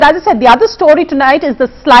as I said, the other story tonight is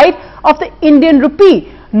the slide of the Indian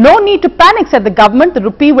rupee. No need to panic, said the government. The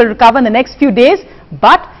rupee will recover in the next few days,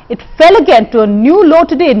 but it fell again to a new low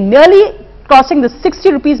today, nearly crossing the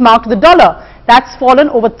 60 rupees mark to the dollar. That's fallen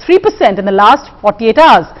over 3% in the last 48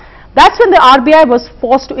 hours. That's when the RBI was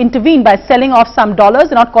forced to intervene by selling off some dollars.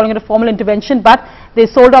 They're not calling it a formal intervention, but they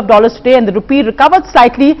sold off dollars today, and the rupee recovered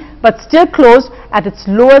slightly, but still closed at its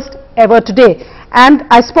lowest ever today. And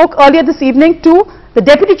I spoke earlier this evening to the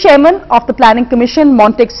Deputy Chairman of the Planning Commission,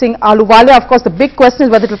 Montek Singh Ahluwalia. Of course, the big question is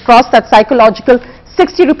whether it will cross that psychological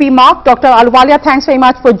 60 rupee mark. Dr. Ahluwalia, thanks very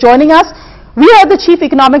much for joining us. We heard the Chief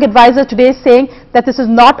Economic Advisor today saying that this is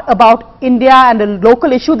not about India and a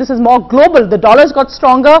local issue, this is more global. The dollar's got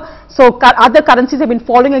stronger, so other currencies have been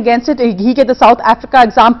falling against it. He gave the South Africa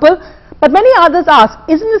example. But many others ask,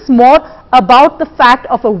 isn't this more about the fact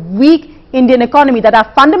of a weak Indian economy, that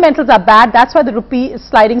our fundamentals are bad, that's why the rupee is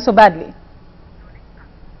sliding so badly?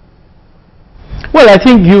 Well, I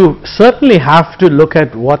think you certainly have to look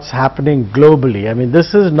at what's happening globally. I mean,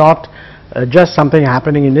 this is not just something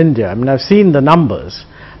happening in India. I mean, I've seen the numbers,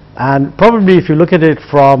 and probably if you look at it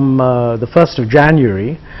from the 1st of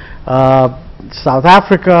January, South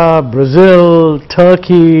Africa, Brazil,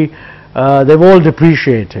 Turkey, they've all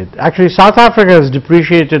depreciated. Actually, South Africa has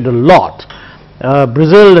depreciated a lot.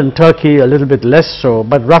 Brazil and Turkey a little bit less so,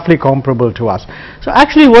 but roughly comparable to us. So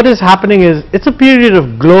actually what is happening is it's a period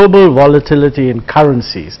of global volatility in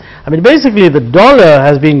currencies. I mean, basically the dollar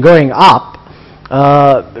has been going up.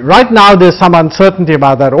 Right now there's some uncertainty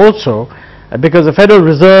about that also, because the Federal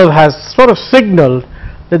Reserve has sort of signaled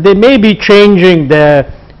that they may be changing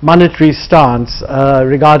their monetary stance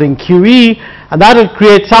regarding QE, and that will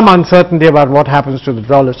create some uncertainty about what happens to the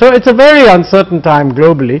dollar. So it's a very uncertain time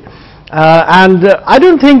globally. And I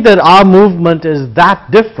don't think that our movement is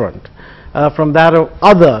that different from that of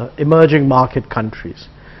other emerging market countries.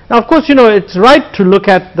 Now, of course, you know, it's right to look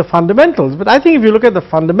at the fundamentals, but I think if you look at the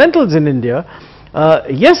fundamentals in India,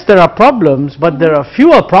 yes, there are problems, but there are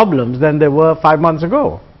fewer problems than there were 5 months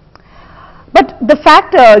ago. But the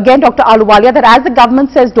fact, again, Dr. Ahluwalia, that as the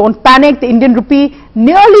government says, don't panic, the Indian rupee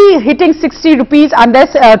nearly hitting 60 rupees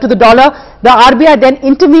unless to the dollar, the RBI then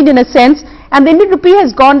intervened in a sense, and the Indian rupee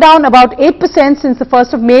has gone down about 8% since the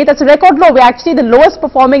 1st of May. That's a record low. We're actually the lowest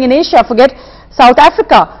performing in Asia, forget South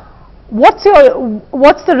Africa. What's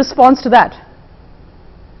the response to that?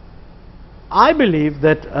 I believe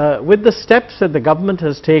that with the steps that the government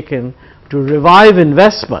has taken to revive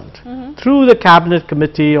investment through the Cabinet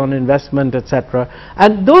Committee on Investment, etc.,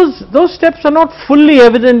 and those steps are not fully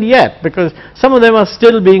evident yet because some of them are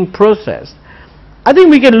still being processed. I think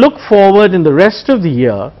we can look forward in the rest of the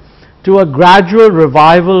year to a gradual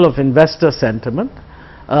revival of investor sentiment,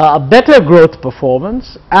 a better growth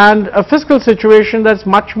performance, and a fiscal situation that's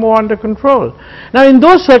much more under control. Now, in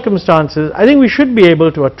those circumstances, I think we should be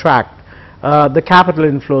able to attract the capital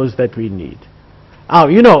inflows that we need. Now,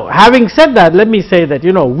 you know, having said that, let me say that,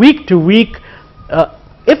 you know, week to week,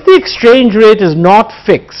 if the exchange rate is not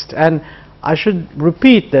fixed, and I should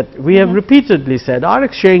repeat that we have repeatedly said our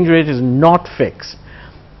exchange rate is not fixed.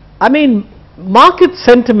 I mean, market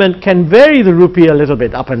sentiment can vary the rupee a little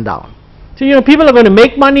bit up and down. So, you know, people are going to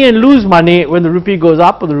make money and lose money when the rupee goes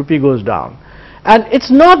up or the rupee goes down. And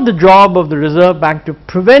it's not the job of the Reserve Bank to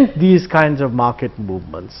prevent these kinds of market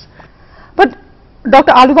movements. But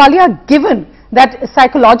Dr. Ahluwalia, given that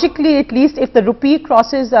psychologically, at least, if the rupee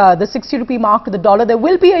crosses the 60 rupee mark to the dollar, there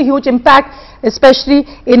will be a huge impact, especially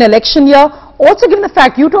in election year. Also, given the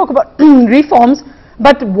fact you talk about reforms,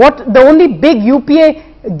 but what the only big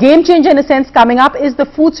UPA game changer in a sense coming up is the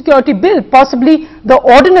food security bill, possibly the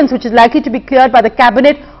ordinance which is likely to be cleared by the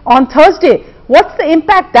cabinet on Thursday. What's the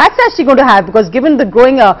impact that's actually going to have? Because given the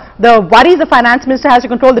growing, the worries the finance minister has to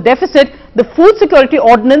control the deficit, the food security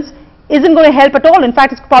ordinance isn't going to help at all. In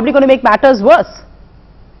fact, it's probably going to make matters worse.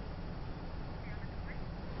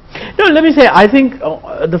 No, let me say, I think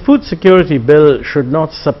the food security bill should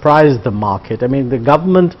not surprise the market. I mean, the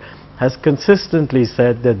government has consistently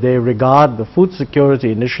said that they regard the food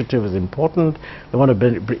security initiative as important. They want to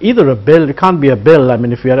build either a bill, it can't be a bill, I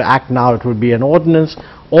mean, if we had to act now, it would be an ordinance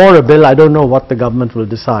or a bill. I don't know what the government will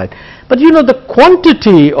decide. But you know, the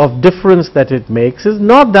quantity of difference that it makes is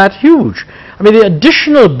not that huge. I mean, the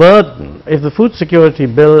additional burden, if the food security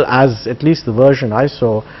bill, as at least the version I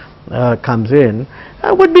saw, comes in,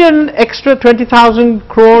 would be an extra 20,000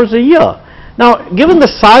 crores a year. Now, given the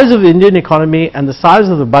size of the Indian economy and the size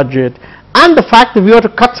of the budget and the fact that we ought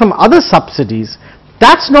to cut some other subsidies,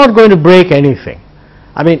 that's not going to break anything.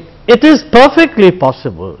 I mean, it is perfectly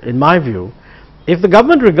possible, in my view, if the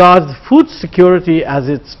government regards food security as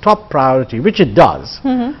its top priority, which it does,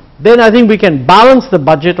 then I think we can balance the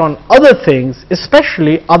budget on other things,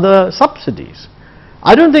 especially other subsidies.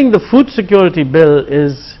 I don't think the food security bill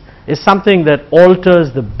is something that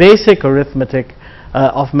alters the basic arithmetic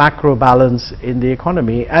of macro balance in the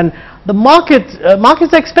economy, and the markets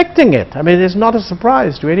are expecting it. I mean, it's not a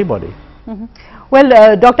surprise to anybody.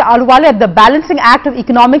 Well, Dr. Ahluwalia, the balancing act of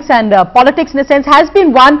economics and politics, in a sense, has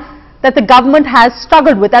been one that the government has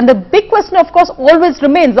struggled with. And the big question, of course, always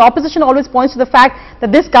remains. The opposition always points to the fact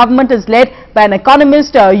that this government is led by an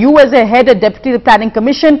economist. You as a head, a deputy of the Planning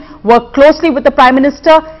Commission, work closely with the Prime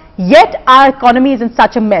Minister. Yet our economy is in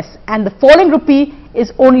such a mess. And the falling rupee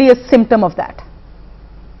is only a symptom of that.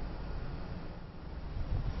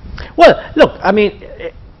 Well, look, I mean,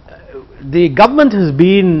 the government has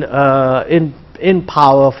been in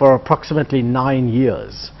power for approximately 9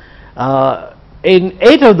 years. In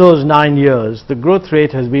 8 of those 9 years, the growth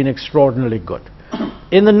rate has been extraordinarily good.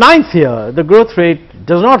 In the 9th year, the growth rate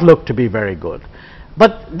does not look to be very good.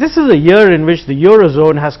 But this is a year in which the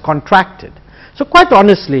Eurozone has contracted. So quite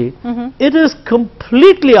honestly, it is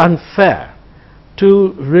completely unfair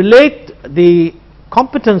to relate the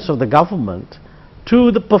competence of the government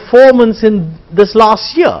to the performance in this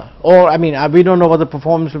last year. Or, I mean, we don't know what the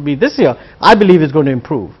performance will be this year. I believe it's going to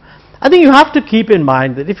improve. I think you have to keep in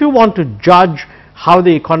mind that if you want to judge how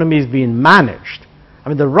the economy is being managed, I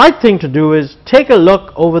mean, the right thing to do is take a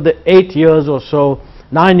look over the 8 years or so,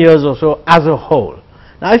 9 years or so as a whole.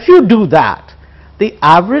 Now, if you do that, the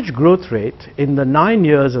average growth rate in the 9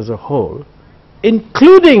 years as a whole,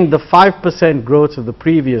 including the 5% growth of the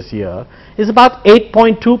previous year, is about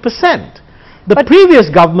 8.2%. The previous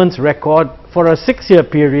government's record for a 6-year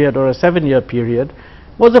period or a 7-year period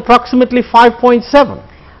was approximately 5.7.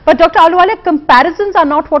 But Dr. Ahluwalia, comparisons are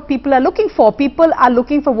not what people are looking for. People are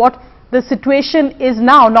looking for what the situation is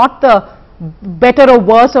now, not the better or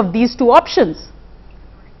worse of these two options.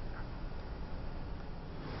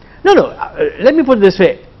 No, let me put it this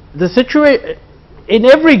way. The situation, in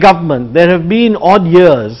every government, there have been odd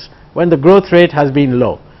years when the growth rate has been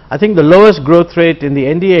low. I think the lowest growth rate in the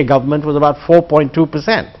NDA government was about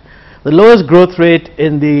 4.2%. The lowest growth rate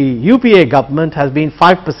in the UPA government has been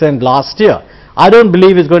 5% last year. I don't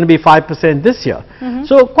believe it's going to be 5% this year.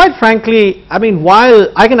 So quite frankly, I mean,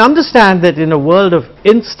 while I can understand that in a world of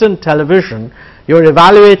instant television, you're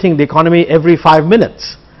evaluating the economy every 5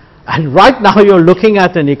 minutes. And right now you're looking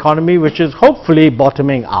at an economy which is hopefully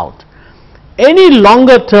bottoming out. Any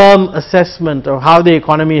longer term assessment of how the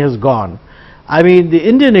economy has gone, I mean, the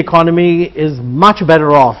Indian economy is much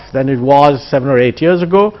better off than it was 7 or 8 years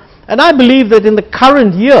ago. And I believe that in the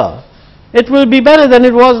current year, it will be better than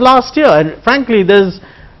it was last year. And frankly,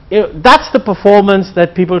 that's the performance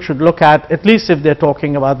that people should look at least if they're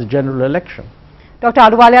talking about the general election. Dr.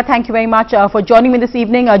 Ahluwalia, thank you very much for joining me this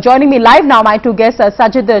evening. Joining me live now, my two guests,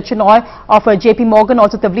 Sajid Chinoy of JP Morgan,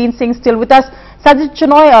 also Tavleen Singh still with us. Sajid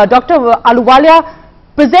Chinoy, Dr. Ahluwalia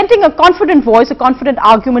presenting a confident voice, a confident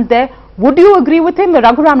argument there. Would you agree with him?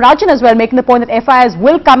 Raghuram Rajan as well making the point that FIIs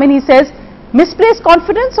will come in, he says. Misplaced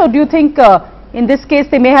confidence, or do you think in this case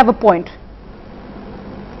they may have a point?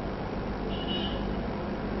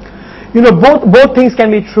 You know, both things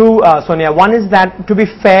can be true, Sonia. One is that, to be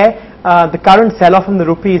fair, the current sell-off in the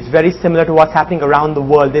rupee is very similar to what's happening around the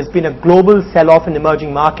world. There's been a global sell-off in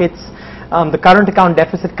emerging markets. The current account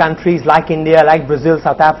deficit countries like India, like Brazil,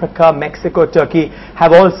 South Africa, Mexico, Turkey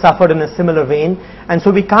have all suffered in a similar vein. And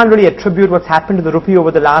so we can't really attribute what's happened to the rupee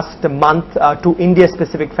over the last month to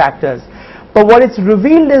India-specific factors. But what it's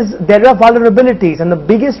revealed is there are vulnerabilities, and the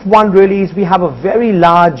biggest one really is we have a very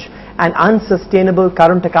large and unsustainable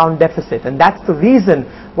current account deficit, and that's the reason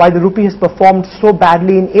why the rupee has performed so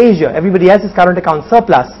badly in Asia. Everybody else is current account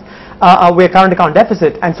surplus, we're current account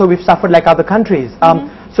deficit, and so we've suffered like other countries.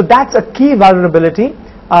 So that's a key vulnerability.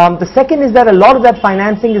 The second is that a lot of that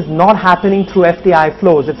financing is not happening through FDI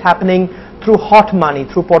flows. It's happening through hot money,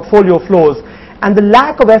 through portfolio flows, and the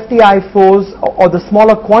lack of FDI flows or the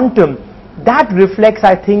smaller quantum, that reflects,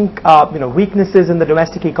 I think, weaknesses in the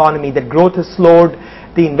domestic economy, that growth has slowed,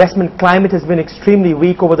 the investment climate has been extremely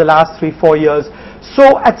weak over the last 3-4 years.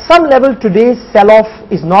 So at some level, today's sell-off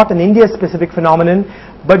is not an India-specific phenomenon,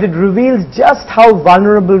 but it reveals just how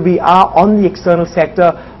vulnerable we are on the external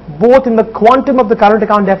sector, both in the quantum of the current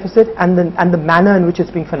account deficit and the manner in which it's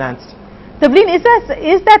being financed. Tavleen, is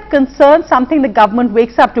that concern something the government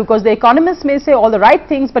wakes up to? Because the economists may say all the right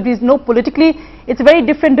things, but we know politically it's a very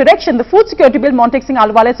different direction. The food security bill, Montek Singh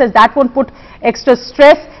Ahluwalia says that won't put extra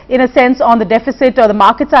stress in a sense on the deficit, or the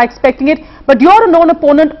markets are expecting it. But you're a known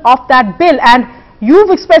opponent of that bill, and you've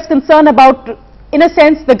expressed concern about, in a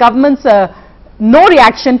sense, the government's no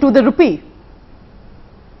reaction to the rupee.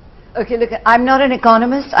 Okay, look, I'm not an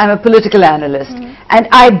economist, I'm a political analyst. And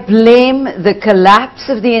I blame the collapse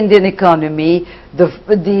of the Indian economy, the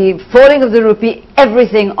falling of the rupee,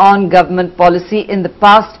 everything on government policy in the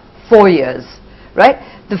past 4 years, right?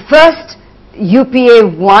 The first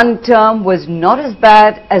UPA 1 term was not as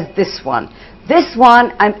bad as this one. This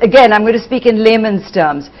one, I'm going to speak in layman's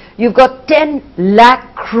terms. You've got 10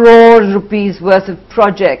 lakh crore rupees worth of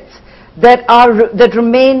projects that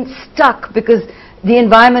remain stuck because the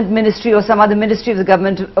Environment Ministry or some other ministry of the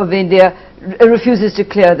government of India refuses to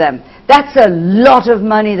clear them. That's a lot of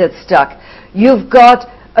money that's stuck. You've got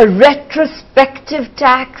a retrospective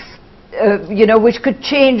tax, which could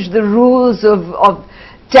change the rules of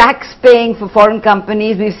tax paying for foreign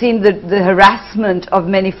companies. We've seen the harassment of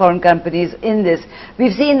many foreign companies in this.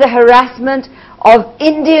 We've seen the harassment of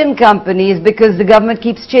Indian companies because the government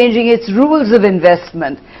keeps changing its rules of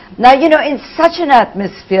investment. Now, in such an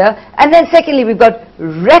atmosphere, and then secondly, we've got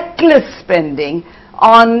reckless spending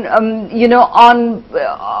on,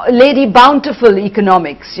 Lady Bountiful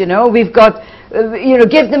economics, We've got,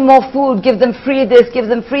 give them more food, give them free this, give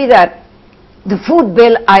them free that. The food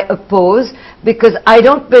bill I oppose because I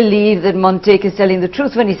don't believe that Montek is telling the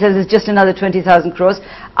truth when he says it's just another 20,000 crores.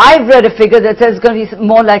 I've read a figure that says it's going to be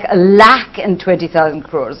more like 1,20,000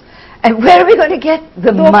 crores. And where are we going to get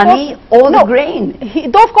the money or the grain?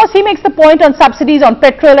 Though of course he makes the point on subsidies on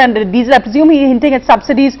petrol and diesel. I presume he's hinting at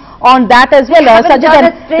subsidies on that as well. They haven't done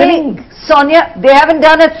a thing, Sonia. They haven't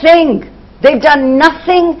done a thing. They've done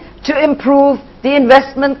nothing to improve the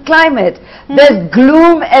investment climate. There's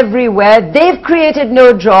gloom everywhere. They've created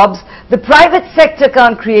no jobs. The private sector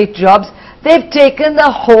can't create jobs. They've taken the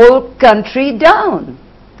whole country down.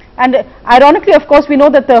 And ironically, of course, we know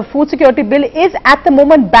that the food security bill is at the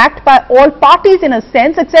moment backed by all parties in a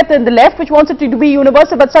sense, except in the left, which wants it to be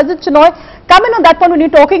universal. But Sajid Chinoy, come in on that point when you're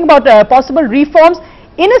talking about possible reforms.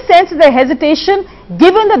 In a sense, is there hesitation,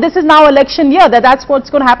 given that this is now election year, that's what's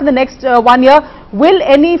going to happen the next 1 year? Will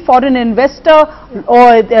any foreign investor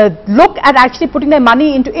or look at actually putting their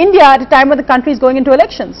money into India at a time when the country is going into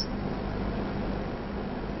elections?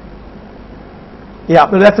 Yeah,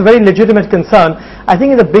 well, that's a very legitimate concern. I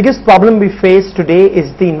think the biggest problem we face today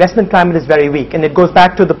is the investment climate is very weak, and it goes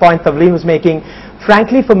back to the point Tavleen was making.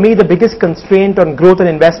 Frankly, for me, the biggest constraint on growth and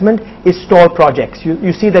investment is stalled projects.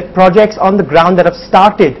 You see that projects on the ground that have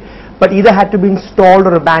started but either had to be installed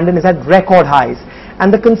or abandoned is at record highs.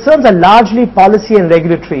 And the concerns are largely policy and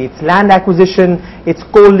regulatory. It's land acquisition, it's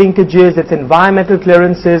coal linkages, it's environmental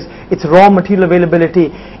clearances, it's raw material availability.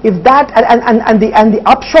 If that, and the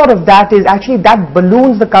upshot of that is actually that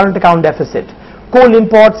balloons the current account deficit. Coal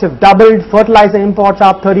imports have doubled, fertilizer imports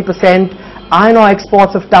are up 30%, iron ore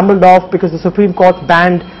exports have tumbled off because the Supreme Court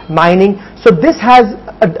banned mining. So this has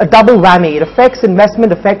a double whammy. It affects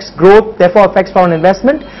investment, affects growth, therefore affects foreign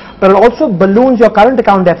investment, but it also balloons your current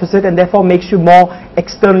account deficit and therefore makes you more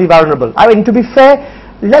externally vulnerable. I mean, to be fair,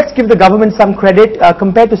 let's give the government some credit.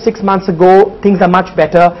 Compared to 6 months ago, things are much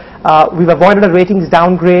better. We've avoided a ratings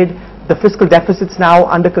downgrade. The fiscal deficit's now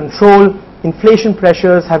under control. Inflation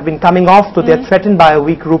pressures have been coming off, so they're threatened by a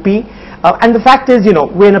weak rupee. And the fact is,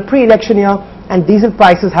 we're in a pre-election year and diesel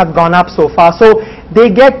prices have gone up so far. So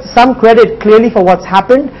they get some credit clearly for what's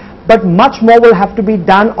happened, but much more will have to be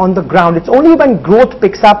done on the ground. It's only when growth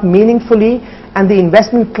picks up meaningfully and the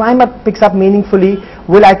investment climate picks up meaningfully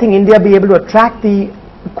will, I think, India be able to attract the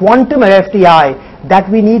quantum of FDI that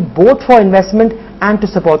we need both for investment and to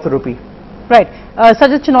support the rupee. Right.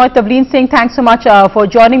 Sajid Chinoy, Tavleen saying thanks so much for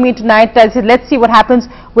joining me tonight. I said, let's see what happens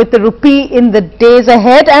with the rupee in the days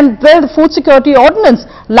ahead, and well, the food security ordinance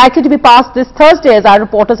likely to be passed this Thursday, as our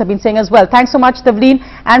reporters have been saying as well. Thanks so much, Tavleen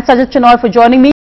and Sajid Chinoy, for joining me.